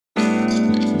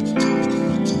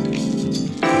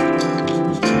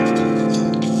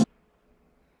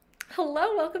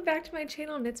Hello, welcome back to my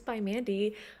channel, Knits by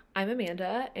Mandy. I'm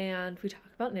Amanda and we talk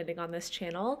about knitting on this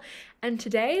channel. And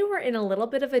today we're in a little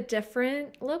bit of a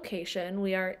different location.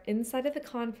 We are inside of the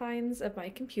confines of my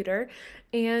computer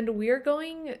and we're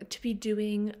going to be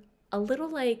doing a little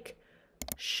like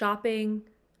shopping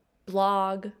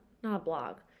blog, not a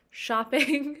blog,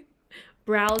 shopping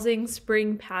browsing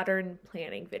spring pattern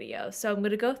planning video. So I'm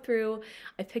going to go through,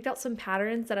 I picked out some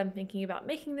patterns that I'm thinking about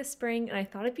making this spring, and I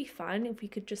thought it'd be fun if we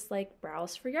could just like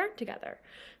browse for yarn together.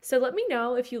 So let me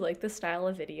know if you like this style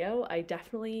of video. I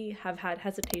definitely have had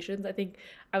hesitations. I think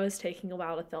I was taking a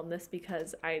while to film this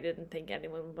because I didn't think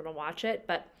anyone would want to watch it,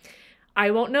 but I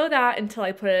won't know that until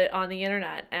I put it on the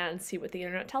internet and see what the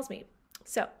internet tells me.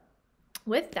 So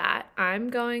with that, I'm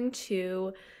going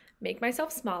to make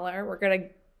myself smaller. We're going to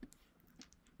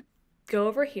go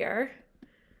over here,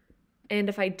 and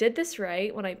if I did this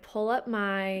right, when I pull up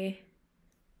my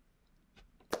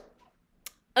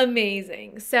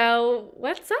amazing. So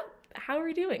what's up? How are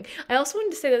we doing? I also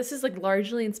wanted to say that this is like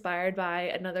largely inspired by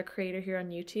another creator here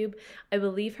on YouTube. I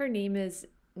believe her name is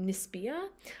Nispia.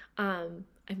 I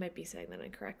might be saying that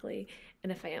incorrectly,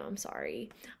 and if I am, I'm sorry.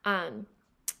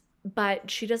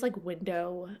 But she does like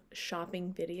window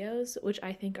shopping videos, which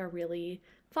I think are really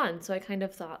fun. So I kind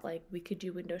of thought like we could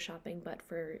do window shopping, but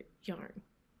for yarn.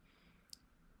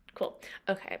 Cool.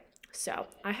 Okay. So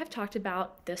I have talked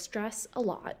about this dress a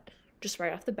lot, just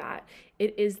right off the bat.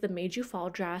 It is the Made You Fall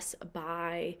dress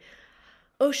by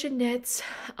Ocean Knits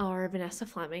or Vanessa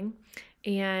Fleming.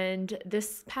 And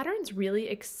this pattern's really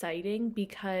exciting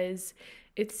because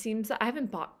it seems that I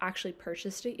haven't actually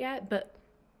purchased it yet, but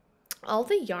all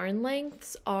the yarn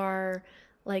lengths are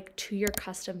like to your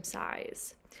custom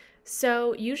size.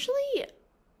 So usually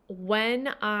when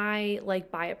I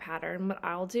like buy a pattern, what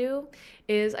I'll do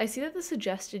is I see that the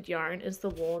suggested yarn is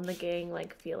the Wool and the Gang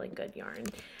like Feeling Good yarn.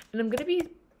 And I'm gonna be,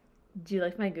 do you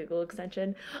like my Google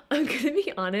extension? I'm gonna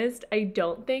be honest, I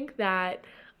don't think that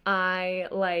I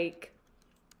like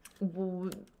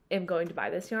am going to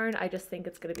buy this yarn. I just think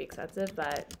it's gonna be expensive,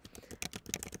 but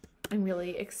I'm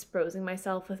really exposing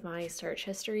myself with my search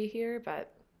history here,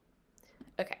 but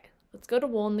okay. Let's go to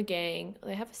Wool and the Gang.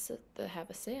 They have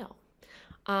a sale.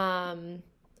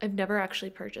 I've never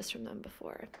actually purchased from them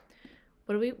before.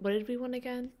 What did we want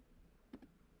again?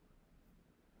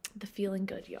 The Feeling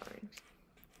Good yarn.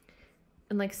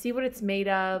 And like see what it's made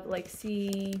of, like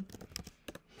see,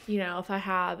 you know, if I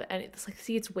have any, it's like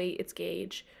see its weight, its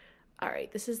gauge. All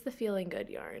right, this is the Feeling Good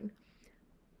yarn.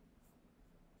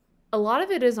 A lot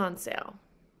of it is on sale.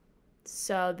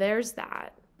 So there's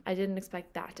that. I didn't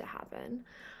expect that to happen.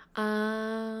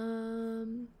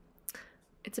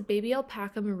 It's a baby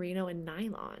alpaca merino and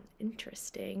nylon.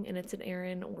 Interesting. And it's an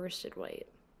Aran worsted weight.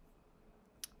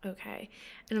 Okay.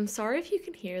 And I'm sorry if you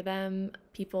can hear them,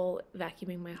 people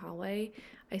vacuuming my hallway.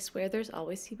 I swear there's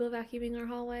always people vacuuming our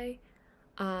hallway.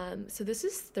 So this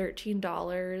is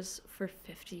 $13 for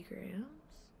 50 grams.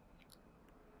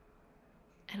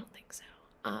 I don't think so.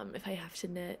 If I have to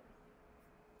knit,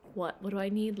 what do I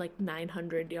need? Like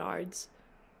 900 yards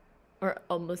or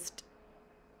almost,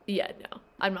 yeah, no,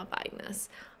 I'm not buying this.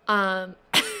 Oh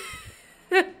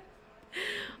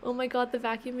my God, the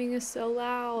vacuuming is so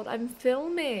loud. I'm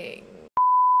filming.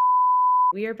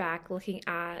 We are back looking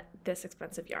at this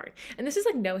expensive yarn. And this is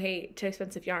like no hate to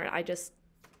expensive yarn. I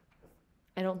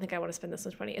don't think I want to spend this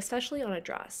much money, especially on a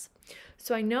dress.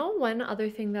 So I know one other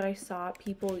thing that I saw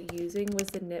people using was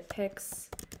the Knit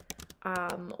Picks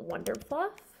Wonder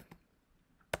Fluff.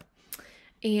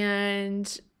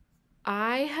 And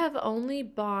I have only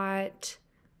bought,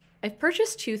 I've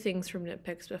purchased two things from Knit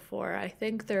Picks before. I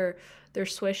think their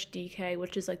Swish DK,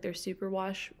 which is like their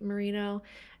superwash merino,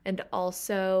 and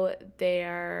also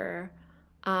their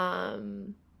oh,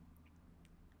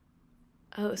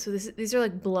 so these are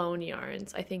like blown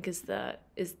yarns, I think is the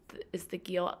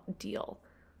deal.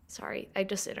 Sorry, I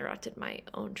just interrupted my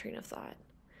own train of thought.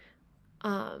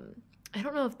 I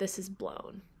don't know if this is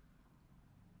blown.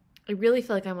 I really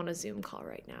feel like I'm on a Zoom call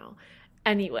right now.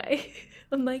 Anyway,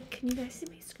 I'm like, can you guys see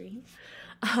my screen?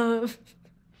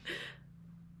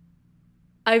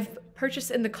 I've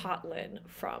purchased in the Kotlin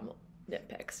from Knit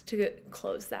Picks to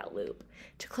close that loop.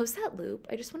 To close that loop,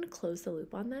 I just want to close the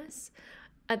loop on this.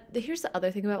 Here's the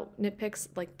other thing about Knit Picks,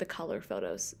 like the color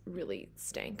photos really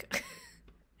stink.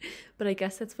 But I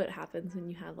guess that's what happens when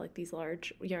you have like these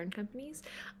large yarn companies.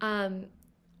 I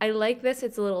like this,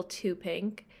 it's a little too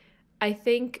pink. I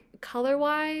think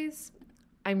color-wise,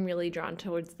 I'm really drawn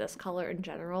towards this color in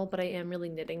general, but I am really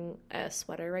knitting a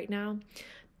sweater right now.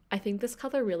 I think this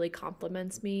color really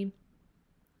complements me.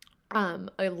 A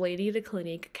lady at a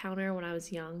Clinique counter when I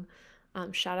was young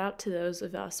Shout out to those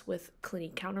of us with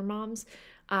Clinique counter moms.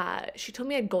 She told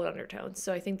me I had gold undertones,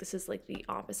 so I think this is like the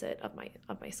opposite of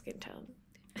my skin tone.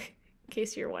 In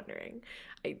case you're wondering,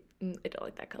 I don't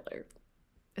like that color.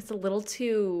 It's a little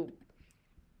too,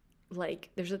 like,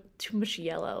 there's too much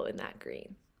yellow in that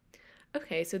green.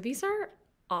 Okay, so these are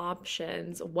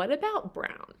options. What about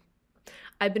brown?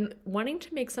 I've been wanting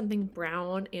to make something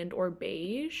brown and or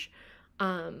beige.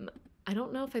 I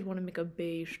don't know if I'd want to make a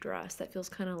beige dress. That feels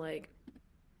kind of like,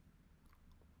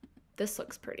 this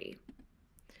looks pretty.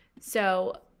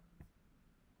 So,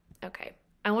 okay.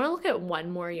 I want to look at one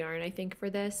more yarn, I think, for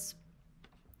this.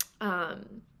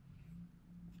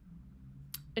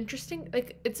 Interesting.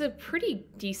 Like, it's a pretty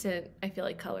decent, I feel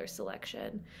like, color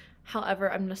selection.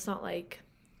 However, I'm just not like,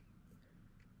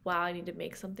 wow, I need to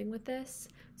make something with this.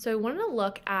 So I want to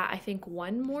look at, I think,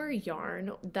 one more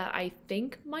yarn that I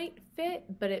think might fit,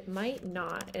 but it might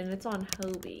not. And it's on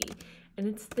Hobbii. And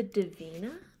it's the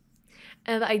Divina.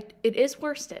 And it is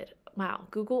worsted. Wow,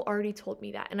 Google already told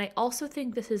me that. And I also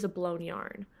think this is a blown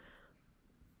yarn.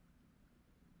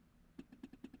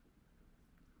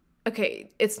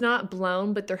 Okay, it's not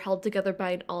blown, but they're held together by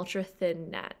an ultra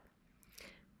thin net.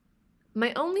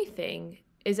 My only thing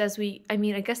is, I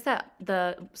guess that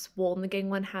the wool in the gang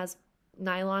one has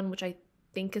nylon, which I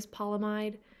think is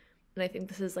polyamide. And I think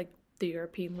this is like the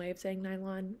European way of saying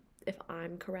nylon, if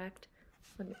I'm correct.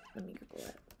 Let me Google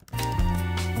it.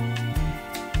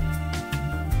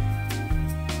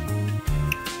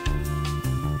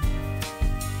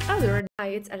 Oh, there are. Hi,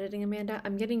 it's editing Amanda.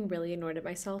 I'm getting really annoyed at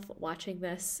myself watching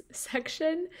this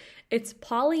section. It's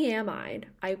polyamide,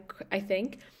 I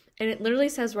think. And it literally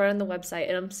says right on the website,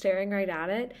 and I'm staring right at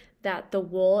it, that the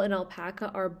wool and alpaca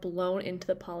are blown into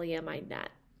the polyamide net.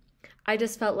 I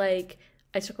just felt like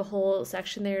I took a whole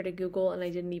section there to Google and I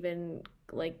didn't even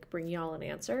like bring y'all an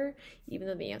answer, even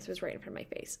though the answer is right in front of my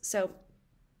face. So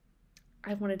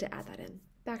I wanted to add that in.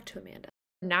 Back to Amanda.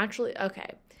 Naturally,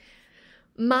 okay.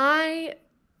 My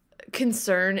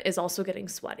concern is also getting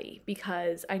sweaty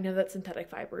because I know that synthetic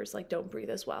fibers like don't breathe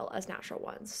as well as natural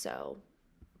ones. So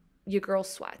your girl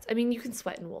sweats. I mean, you can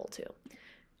sweat in wool too.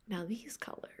 Now these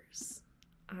colors,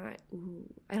 I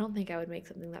don't think I would make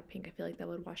something that pink. I feel like that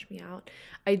would wash me out.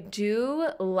 I do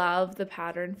love the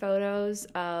pattern photos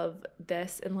of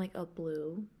this in like a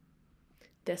blue.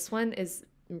 This one is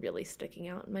really sticking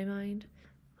out in my mind.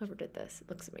 Whoever did this, it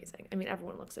looks amazing. I mean,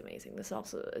 everyone looks amazing. This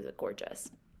also is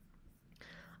gorgeous.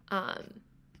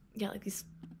 Yeah, like these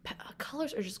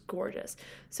colors are just gorgeous.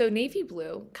 So navy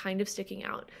blue kind of sticking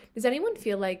out. Does anyone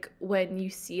feel like when you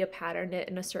see a pattern knit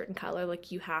in a certain color,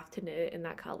 like you have to knit it in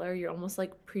that color? You're almost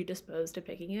like predisposed to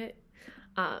picking it.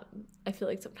 I feel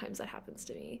like sometimes that happens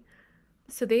to me.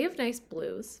 So they have nice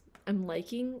blues. I'm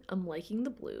liking the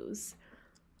blues.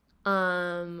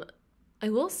 I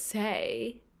will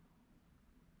say,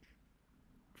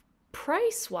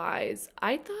 price-wise,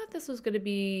 I thought this was going to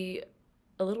be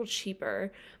a little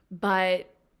cheaper,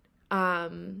 but I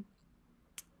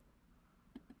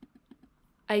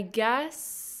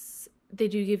guess they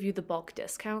do give you the bulk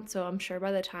discount, so I'm sure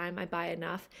by the time I buy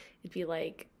enough, it'd be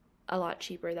like a lot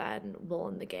cheaper than Wool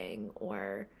in the Gang,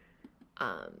 or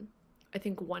I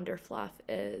think Wonder Fluff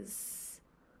is,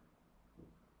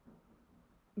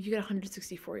 you get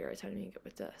 164 yards. How do you get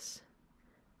with this?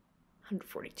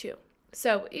 142.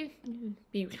 So it'd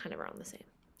be kind of around the same.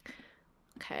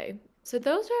 Okay, so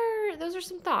those are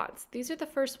some thoughts. These are the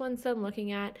first ones that I'm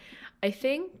looking at. I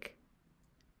think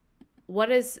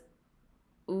that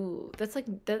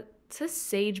says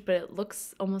sage, but it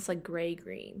looks almost like gray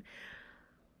green.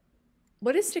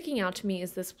 What is sticking out to me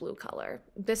is this blue color.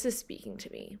 This is speaking to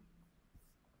me.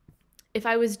 If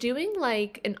I was doing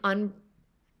like an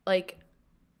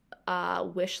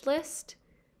wish list,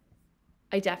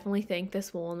 I definitely think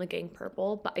this Wool in the Gang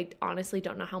purple, but I honestly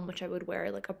don't know how much I would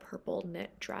wear like a purple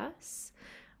knit dress.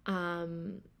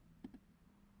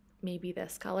 Maybe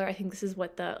this color. I think this is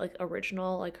what the like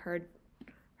original like her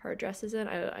dress is in.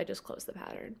 I just closed the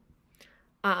pattern.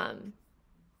 And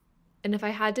if I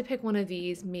had to pick one of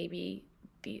these, maybe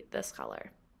this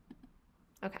color.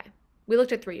 Okay. We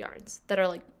looked at 3 yarns that are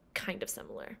like kind of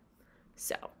similar.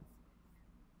 So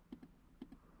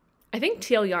I think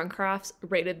Teal Yarn Crafts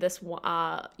rated this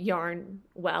yarn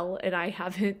well, and I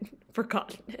haven't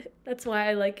forgotten it. That's why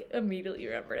I like immediately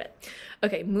remembered it.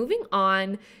 Okay, moving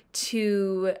on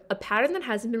to a pattern that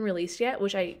hasn't been released yet,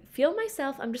 which I feel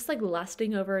myself, I'm just like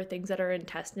lusting over things that are in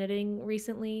test knitting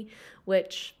recently,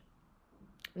 which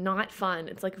not fun.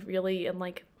 It's like really, I'm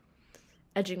like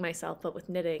edging myself, but with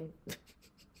knitting.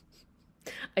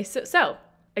 So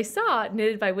I saw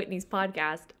Knitted by Whitney's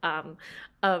podcast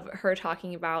of her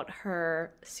talking about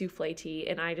her souffle tee,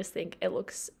 and I just think it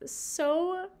looks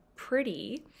so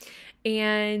pretty.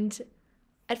 And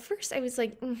at first I was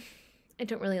like, I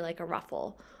don't really like a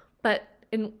ruffle. But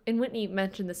and Whitney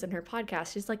mentioned this in her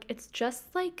podcast. She's like, it's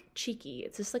just like cheeky.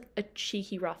 It's just like a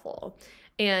cheeky ruffle.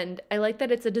 And I like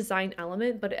that it's a design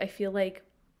element, but I feel like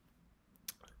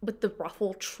with the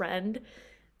ruffle trend,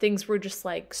 things were just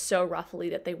like so ruffly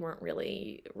that they weren't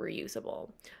really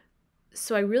reusable.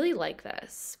 So I really like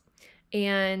this.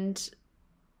 And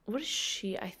what is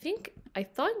she? I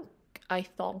thought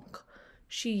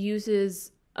she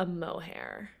uses a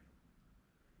mohair.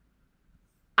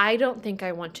 I don't think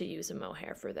I want to use a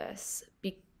mohair for this.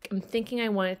 I'm thinking I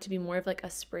want it to be more of like a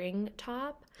spring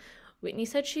top. Whitney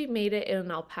said she made it in an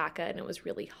alpaca and it was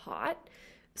really hot.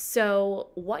 So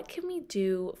what can we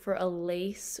do for a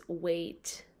lace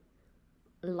weight,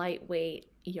 lightweight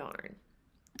yarn?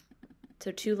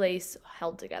 So 2 lace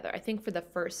held together. I think for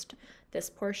this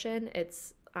portion,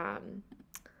 it's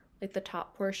like the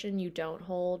top portion, you don't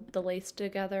hold the lace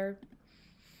together.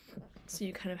 So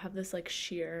you kind of have this like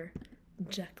sheer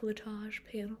décolletage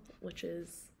panel, which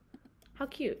is, how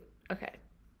cute. Okay.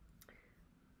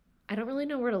 I don't really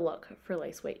know where to look for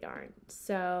lace weight yarn.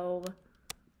 So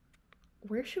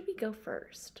where should we go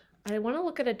first? I want to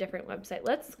look at a different website.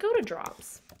 Let's go to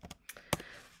Drops.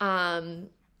 Do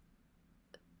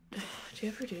you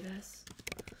ever do this?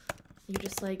 You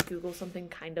just like Google something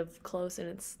kind of close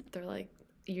and they're like,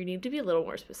 you need to be a little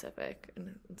more specific.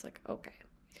 And it's like, okay,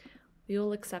 we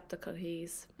will accept the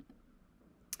cookies.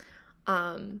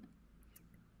 And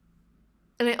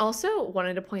I also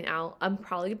wanted to point out, I'm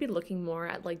probably gonna be looking more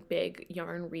at like big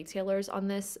yarn retailers on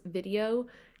this video,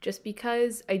 just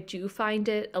because I do find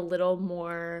it a little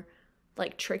more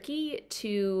like tricky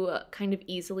to kind of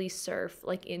easily surf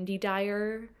like indie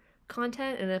dyer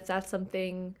content. And if that's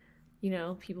something,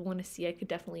 people want to see, I could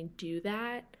definitely do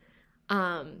that.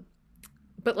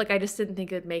 But like, I just didn't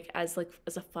think it'd make as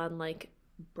a fun, like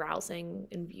browsing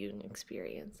and viewing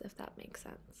experience, if that makes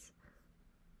sense.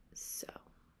 So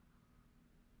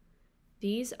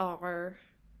these are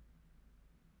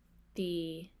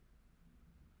the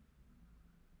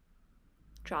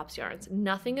Drops yarns.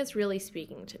 Nothing is really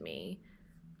speaking to me.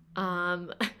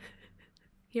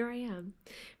 Here I am.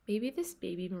 Maybe this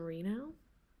baby merino.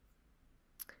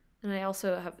 And I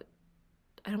also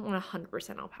I don't want a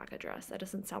 100% alpaca dress. That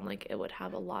doesn't sound like it would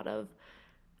have a lot of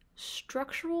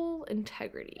structural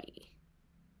integrity.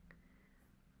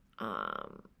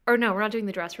 Or no, we're not doing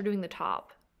the dress, we're doing the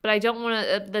top. But I don't want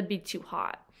to, that'd be too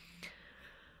hot.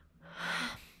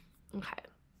 Okay.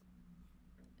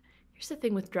 Here's the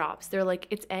thing with Drops. They're like,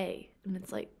 it's A. And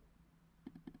it's like,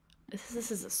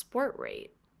 this is a sport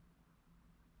rate.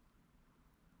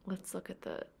 Let's look at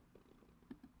the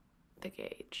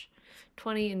gauge.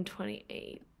 20 and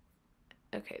 28.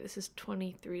 Okay, this is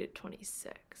 23 to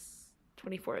 26.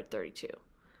 24 to 32.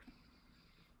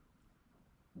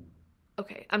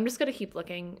 Okay, I'm just going to keep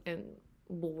looking and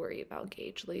we'll worry about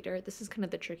gauge later. This is kind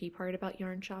of the tricky part about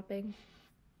yarn shopping.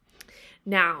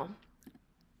 Now,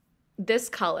 this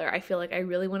color, I feel like I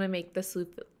really want to make the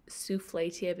souffle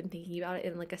tee. I've been thinking about it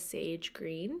in like a sage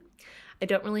green. I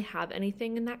don't really have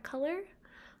anything in that color.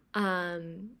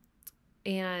 And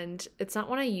it's not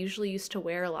one I usually used to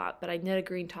wear a lot, but I knit a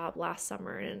green top last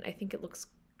summer and I think it looks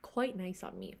quite nice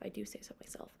on me, if I do say so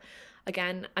myself.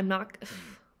 Again, I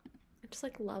just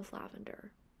like love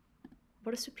lavender.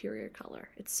 What a superior color.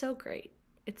 It's so great.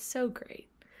 It's so great.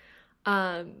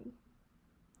 I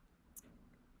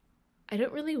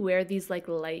don't really wear these like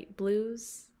light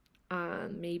blues.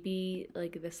 Maybe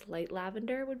like this light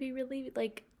lavender would be really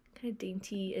like kind of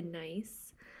dainty and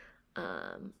nice.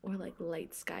 Or like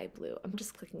light sky blue. I'm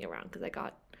just clicking around because I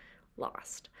got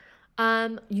lost.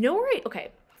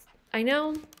 Okay, I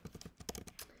know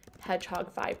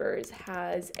Hedgehog Fibres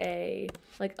has a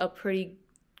pretty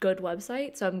good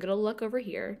website, so I'm gonna look over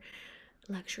here.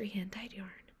 Luxury hand dyed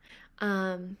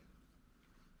yarn.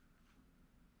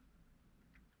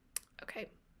 Okay.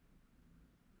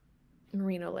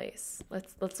 Merino lace.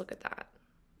 Let's look at that.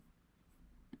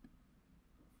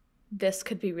 This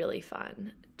could be really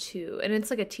fun too. And it's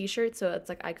like a t-shirt, so it's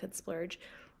like I could splurge.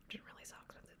 Didn't realize how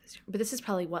expensive this year. But this is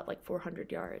probably what, like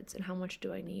 400 yards. And how much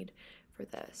do I need for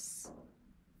this?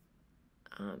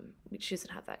 She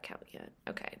doesn't have that count yet.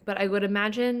 Okay. But I would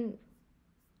imagine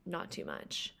not too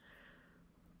much.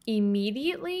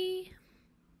 Immediately,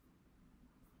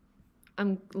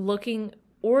 I'm looking,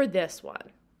 or this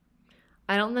one.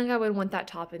 I don't think I would want that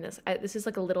top in this. This is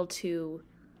like a little too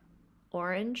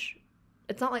orange.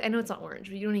 It's not like, I know it's not orange,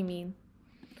 but you know what I mean?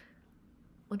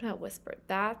 What about Whisper?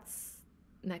 That's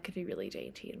And that could be really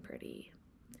dainty and pretty.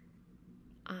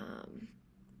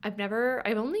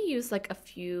 I've only used like a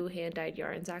few hand-dyed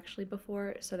yarns actually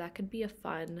before, so that could be a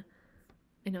fun.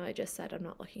 I know I just said I'm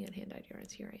not looking at hand-dyed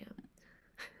yarns. Here I am.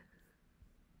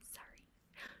 Sorry.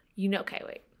 Okay,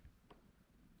 wait.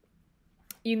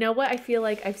 You know what I feel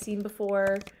like I've seen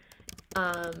before?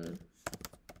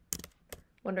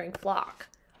 Wandering Flock.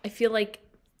 I feel like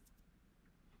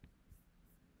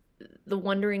the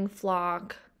Wandering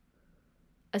Flock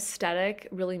aesthetic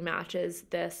really matches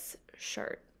this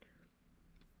shirt.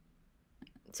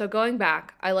 So going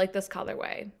back, I like this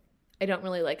colorway. I don't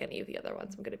really like any of the other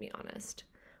ones, I'm going to be honest.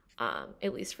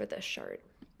 At least for this shirt.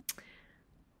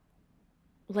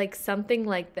 Like something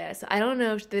like this. I don't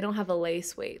know if they don't have a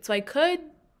lace weight. So I could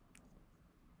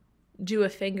do a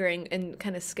fingering and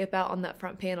kind of skip out on that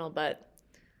front panel,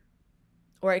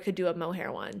 or I could do a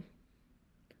mohair one.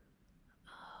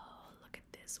 Oh, look at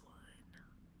this one.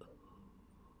 Ooh.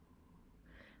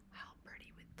 How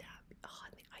pretty would that be? Oh,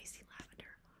 and the icy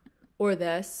lavender. Or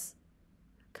this.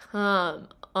 Come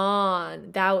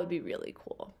on. That would be really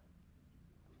cool.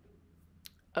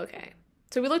 Okay.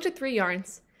 So we looked at 3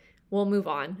 yarns. We'll move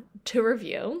on to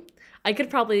review. I could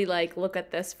probably like look at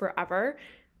this forever.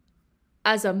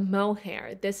 As a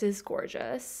mohair, this is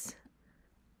gorgeous.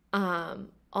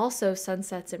 Also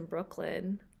Sunsets in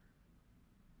Brooklyn.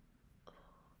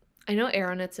 I know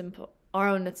Arrow Knits and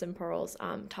Pearls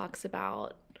talks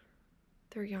about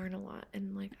their yarn a lot,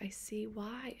 and like I see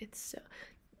why it's so.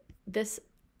 This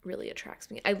really attracts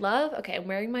me. I love. Okay, I'm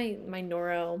wearing my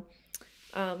Noro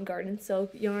garden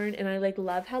silk yarn, and I like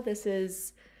love how this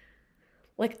is.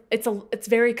 Like it's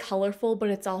very colorful, but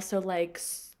it's also like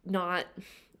not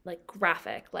like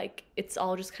graphic. Like it's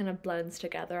all just kind of blends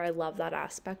together. I love that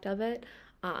aspect of it.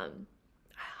 Wow, I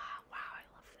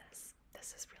love this.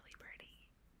 This is really pretty.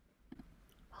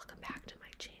 Welcome back to my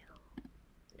channel.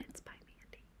 Knits by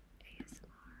Mandy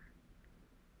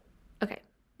ASMR. Okay,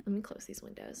 let me close these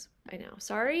windows. I know.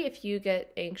 Sorry if you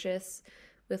get anxious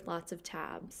with lots of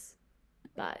tabs,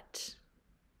 but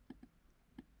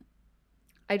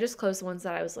I just closed the ones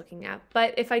that I was looking at.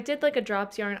 But if I did like a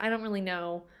drops yarn, I don't really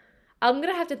know. I'm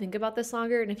gonna have to think about this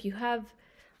longer. And if you have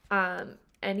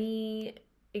any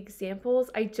examples,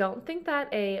 I don't think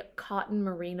that a cotton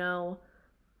merino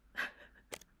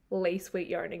lace weight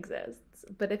yarn exists.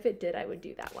 But if it did, I would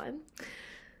do that one.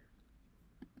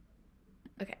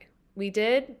 Okay, we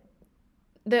did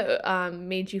the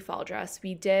Made You Fall dress.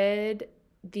 We did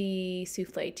the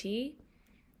souffle tee.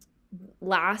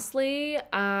 Lastly,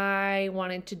 I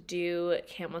wanted to do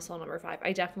camisole number 5.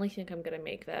 I definitely think I'm gonna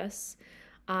make this.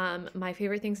 My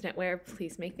favorite thing's knitwear.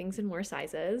 Please make things in more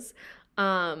sizes.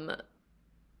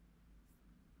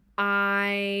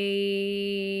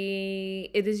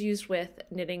 It is used with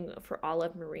knitting for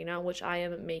olive merino, which I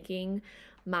am making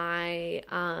my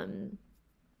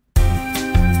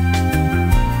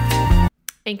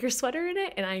anchor sweater in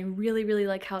it, and I really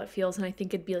like how it feels, and I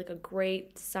think it'd be like a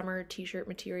great summer t-shirt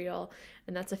material,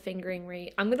 and that's a fingering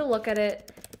rate. I'm gonna look at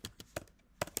it.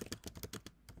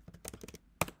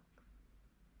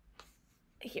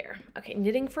 Here. Okay,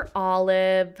 knitting for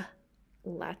olive.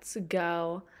 Let's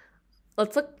go.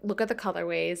 Let's look at the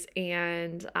colorways,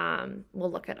 and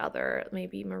we'll look at other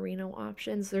maybe merino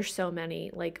options. There's so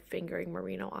many like fingering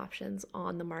merino options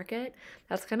on the market.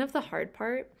 That's kind of the hard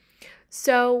part.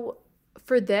 So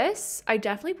for this, I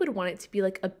definitely would want it to be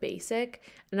like a basic,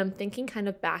 and I'm thinking kind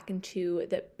of back into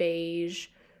the beige,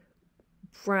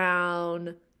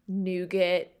 brown,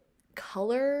 nougat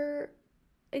color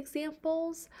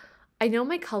examples. I know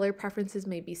my color preferences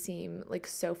maybe seem like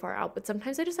so far out, but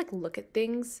sometimes I just like look at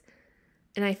things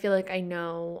and I feel like I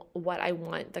know what I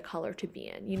want the color to be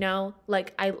in, you know?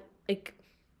 Like I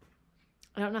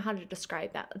don't know how to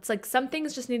describe that. It's like some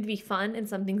things just need to be fun and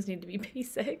some things need to be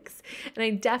basics. And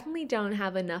I definitely don't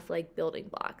have enough like building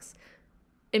blocks.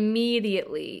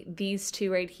 Immediately, these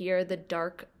two right here, the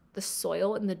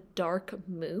soil and the dark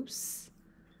moose.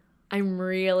 I'm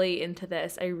really into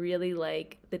this. I really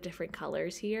like the different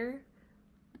colors here.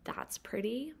 That's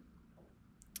pretty.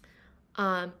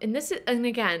 And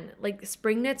again, like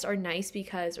spring knits are nice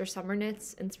or summer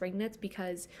knits and spring knits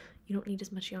because you don't need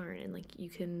as much yarn, and like you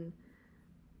can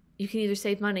either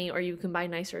save money or you can buy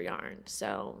nicer yarn.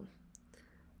 So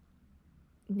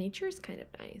nature is kind of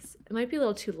nice. It might be a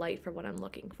little too light for what I'm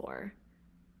looking for,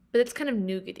 but it's kind of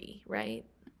nougaty, right?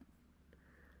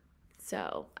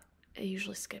 So I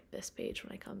usually skip this page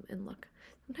when I come and look.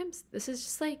 Sometimes this is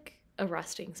just like a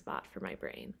resting spot for my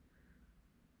brain.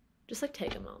 Just like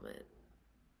take a moment.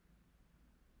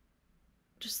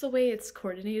 Just the way it's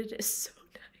coordinated is so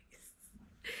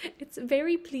nice. It's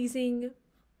very pleasing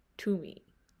to me.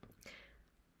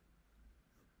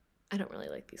 I don't really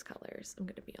like these colors, I'm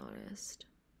gonna be honest.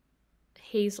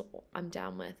 Hazel, I'm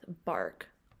down with. Bark,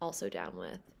 also down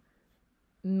with.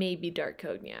 Maybe dark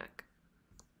cognac,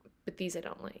 but these I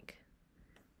don't like.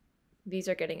 These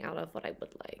are getting out of what I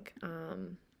would like.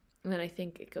 And then I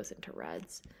think it goes into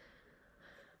reds.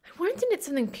 I wanted to knit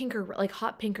something pink or like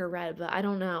hot pink or red, but I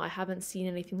don't know. I haven't seen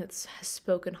anything that's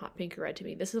spoken hot pink or red to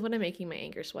me. This is what I'm making my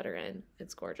anchor sweater in.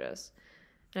 It's gorgeous.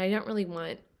 And I don't really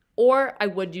want, or I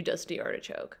would do dusty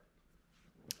artichoke.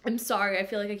 I'm sorry. I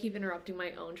feel like I keep interrupting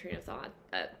my own train of thought.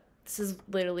 This is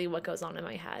literally what goes on in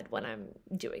my head when I'm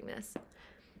doing this.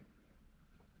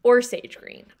 Or sage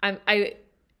green. I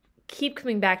keep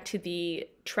coming back to the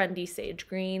trendy sage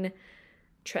green.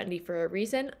 Trendy for a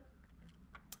reason.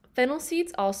 Fennel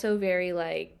seed's also very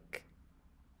like,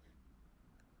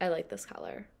 I like this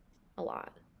color a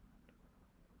lot.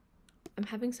 I'm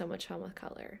having so much fun with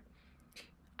color.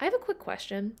 I have a quick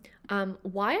question.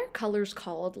 Why are colors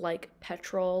called like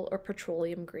petrol or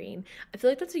petroleum green? I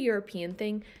feel like that's a European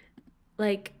thing.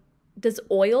 Like, is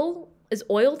oil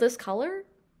this color?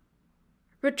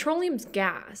 Petroleum's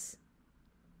gas.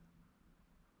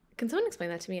 Can someone explain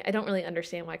that to me? I don't really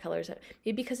understand why colors are.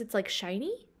 Maybe because it's like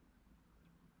shiny?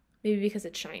 Maybe because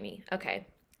it's shiny. Okay.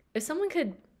 If someone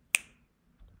could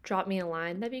drop me a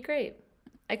line, that'd be great.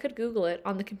 I could Google it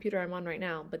on the computer I'm on right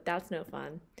now, but that's no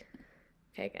fun.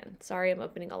 Okay, again, sorry I'm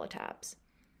opening all the tabs.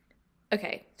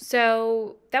 Okay,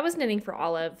 so that was knitting for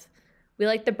Olive. We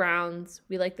like the browns.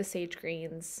 We like the sage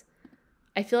greens.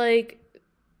 I feel like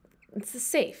it's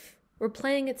safe. We're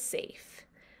playing it safe.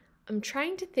 I'm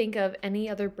trying to think of any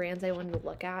other brands I wanted to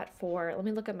look at for, let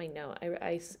me look at my note.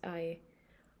 I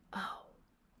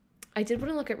did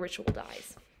want to look at Ritual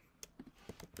Dyes.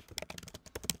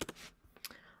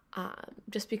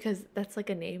 Just because that's like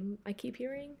a name I keep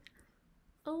hearing.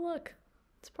 Oh, look,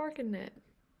 it's Park and Knit.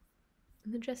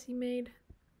 And the Jessie Maid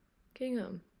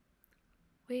Gingham.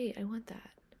 Wait, I want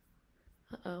that.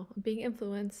 Uh-oh, I'm being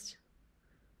influenced.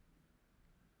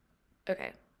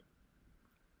 Okay.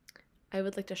 I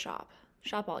would like to shop.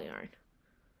 Shop all yarn.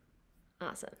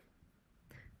 Awesome.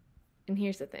 And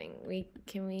here's the thing.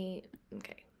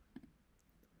 Okay.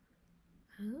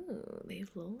 Oh, they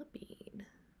have Lola Bean.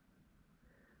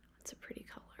 That's a pretty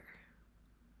color.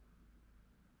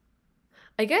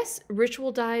 I guess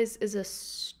Ritual Dyes is a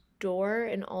store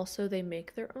and also they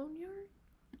make their own yarn.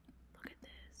 Look at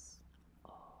this.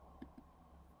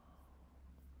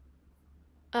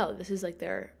 Oh, this is like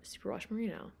their superwash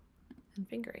merino and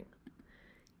fingering.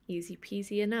 Easy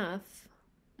peasy enough.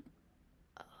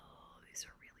 Oh, these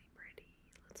are really pretty.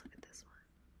 Let's look at this one.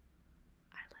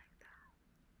 I like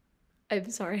that.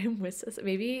 I'm sorry I'm with this.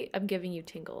 Maybe I'm giving you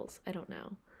tingles. I don't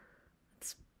know.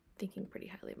 It's thinking pretty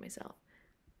highly of myself.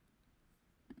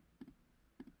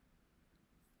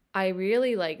 I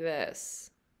really like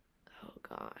this. Oh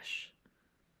gosh.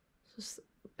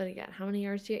 But again, how many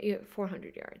yards do you get? You get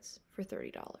 400 yards for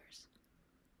 $30.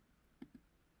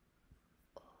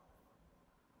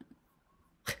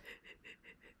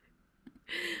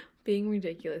 Being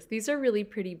ridiculous. These are really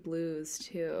pretty blues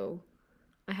too.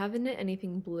 I haven't knit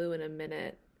anything blue in a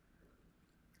minute.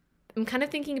 I'm kind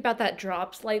of thinking about that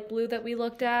drops light blue that we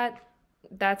looked at.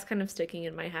 That's kind of sticking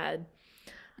in my head.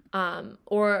 Wow.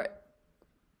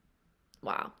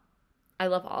 I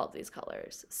love all of these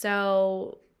colors.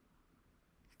 So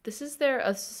this is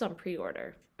on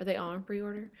pre-order. Are they all on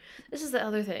pre-order? This is the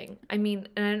other thing. I mean,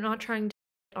 and I'm not trying to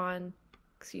on,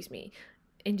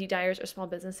 indie dyers or small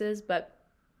businesses, but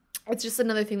it's just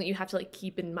another thing that you have to like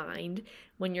keep in mind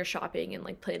when you're shopping and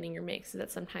like planning your mix, is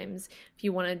that sometimes if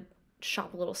you want to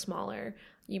shop a little smaller,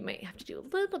 you might have to do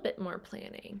a little bit more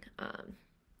planning,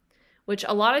 which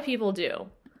a lot of people do.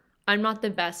 I'm not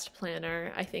the best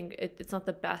planner. I think it's not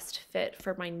the best fit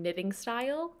for my knitting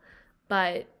style,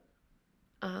 but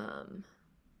I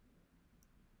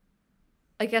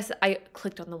guess I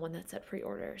clicked on the one that said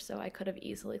pre-order, so I could have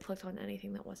easily clicked on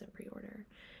anything that wasn't pre-order.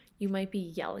 You might be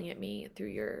yelling at me through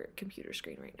your computer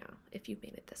screen right now if you've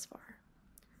made it this far.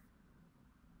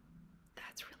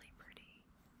 That's really pretty.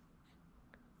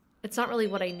 It's not really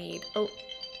what I need. Oh,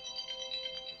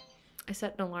 I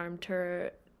set an alarm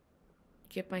to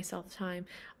give myself time.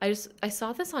 I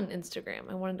saw this on Instagram.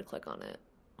 I wanted to click on it.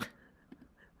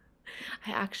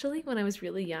 I actually, when I was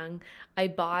really young, I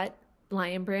bought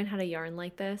Lion Brand had a yarn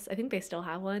like this. I think they still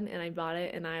have one, and I bought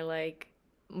it, and I like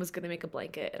was gonna make a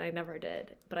blanket, and I never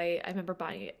did. But I remember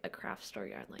buying a craft store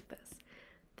yarn like this.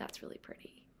 That's really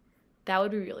pretty. That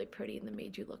would be really pretty in the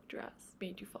Made You Look dress,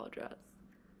 Made You Fall dress.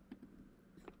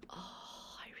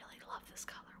 Oh, I really love this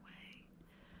colorway.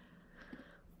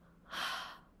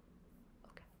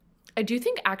 Okay. I do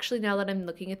think actually now that I'm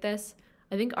looking at this,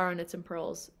 I think Ara Knits and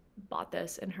Pearls bought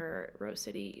this in her Rose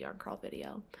City yarn crawl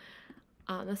video.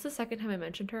 That's the second time I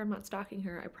mentioned her. I'm not stalking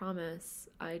her, I promise.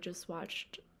 I just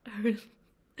watched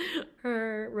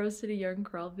her Rose City yarn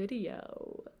crawl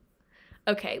video.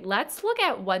 Okay, let's look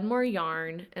at one more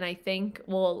yarn, and I think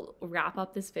we'll wrap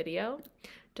up this video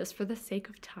just for the sake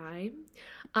of time.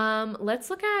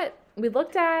 We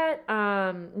looked at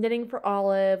knitting for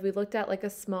Olive. We looked at like a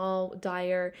small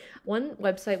dyer. One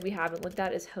website we haven't looked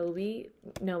at is Hobbii.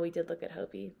 No, we did look at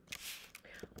Hobbii.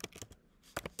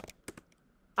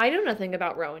 I know nothing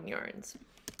about Rowan yarns.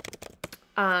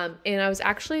 And I was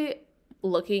actually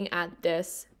looking at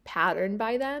this pattern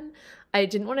by them. I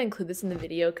didn't want to include this in the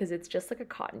video because it's just like a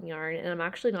cotton yarn, and I'm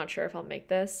actually not sure if I'll make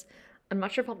this. I'm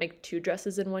not sure if I'll make 2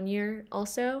 dresses in 1 year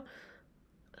also.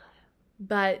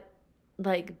 But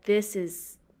like this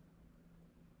is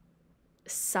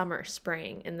summer,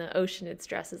 spring, and the ocean knits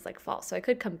dress is like fall. So I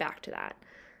could come back to that.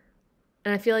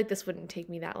 And I feel like this wouldn't take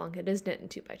me that long. It is knit in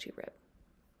 2x2 rib.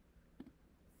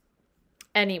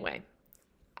 Anyway,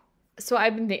 so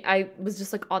I was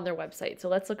just like on their website. So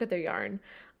let's look at their yarn.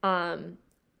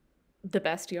 The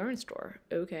best yarn store.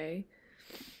 Okay.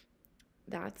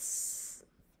 That's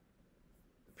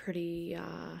pretty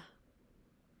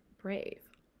brave.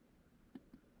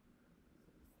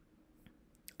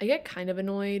 I get kind of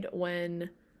annoyed when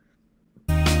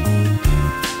they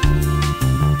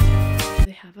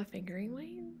have a fingering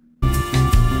weight.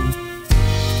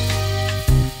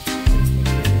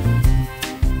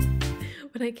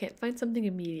 When I can't find something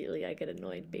immediately, I get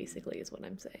annoyed, basically, is what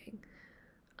I'm saying.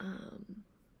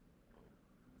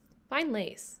 Find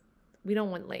lace. We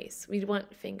don't want lace. We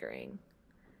want fingering.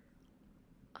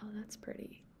 Oh, that's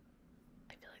pretty.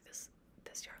 I feel like this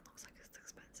yarn looks like it's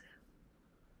expensive.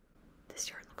 This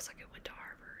yarn looks like it went to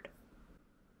Harvard.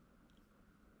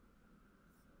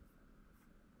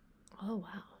 Oh,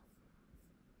 wow.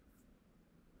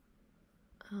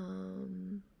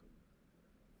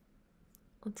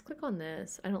 Let's click on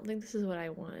this. I don't think this is what I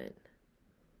want.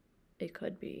 It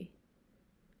could be.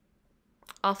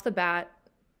 Off the bat,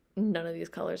 none of these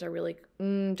colors are really,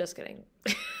 just kidding.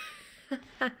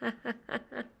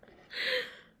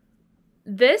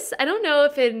 This, I don't know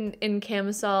if in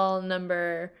camisole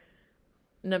number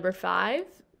 5,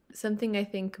 something I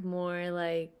think more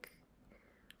like,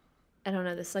 I don't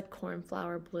know, this like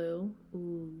cornflower blue.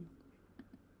 Ooh.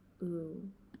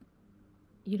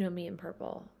 You know me in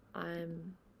purple.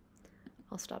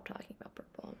 I'll stop talking about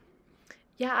purple.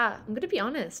 Yeah, I'm gonna be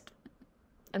honest.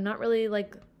 I'm not really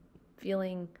like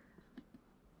feeling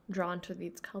drawn to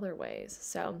these colorways.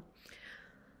 So,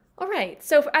 all right.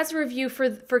 So as a review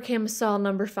for camisole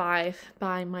number 5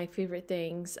 by My Favorite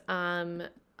Things,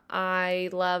 I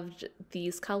loved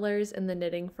these colors in the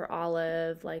knitting for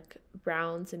Olive, like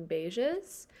browns and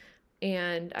beiges,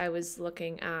 and I was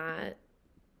looking at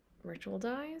ritual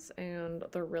dyes, and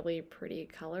they're really pretty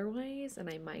colorways, and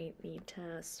I might need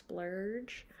to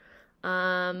splurge.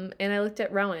 And I looked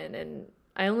at Rowan, and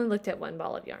I only looked at 1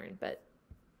 ball of yarn, but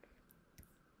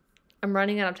I'm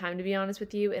running out of time, to be honest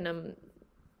with you, and I'm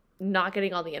not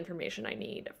getting all the information I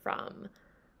need from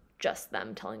just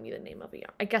them telling me the name of a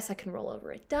yarn. I guess I can roll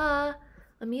over it. Duh,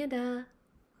 Amanda.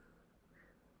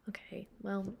 Okay,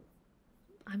 well,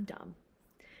 I'm dumb.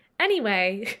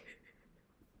 Anyway,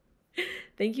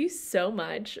 thank you so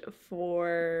much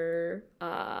for,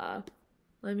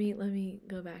 let me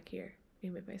go back here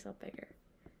and make myself bigger.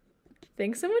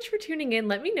 Thanks so much for tuning in.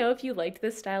 Let me know if you liked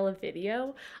this style of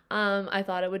video. I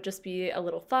thought it would just be a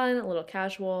little fun, a little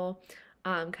casual,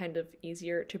 kind of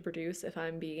easier to produce if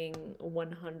I'm being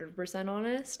 100%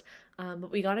 honest. But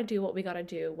we gotta do what we gotta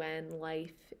do when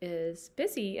life is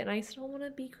busy, and I still want to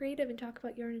be creative and talk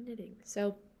about yarn and knitting.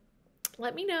 So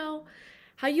let me know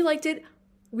how you liked it.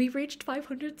 We've reached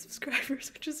 500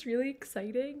 subscribers, which is really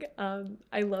exciting.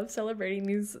 I love celebrating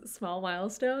these small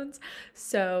milestones.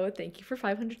 So thank you for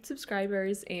 500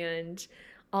 subscribers, and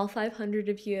all 500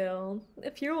 of you,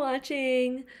 if you're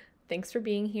watching, thanks for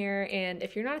being here. And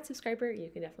if you're not a subscriber, you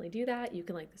can definitely do that. You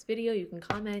can like this video, you can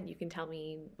comment, you can tell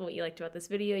me what you liked about this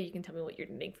video, you can tell me what you're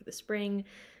knitting for the spring,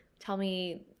 tell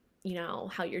me, you know,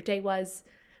 how your day was,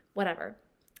 whatever.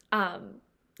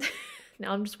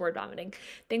 Now I'm just word vomiting.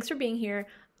 Thanks for being here.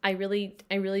 I really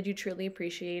do truly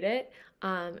appreciate it.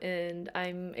 And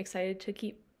I'm excited to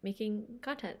keep making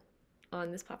content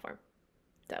on this platform.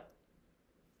 So,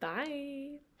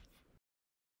 bye.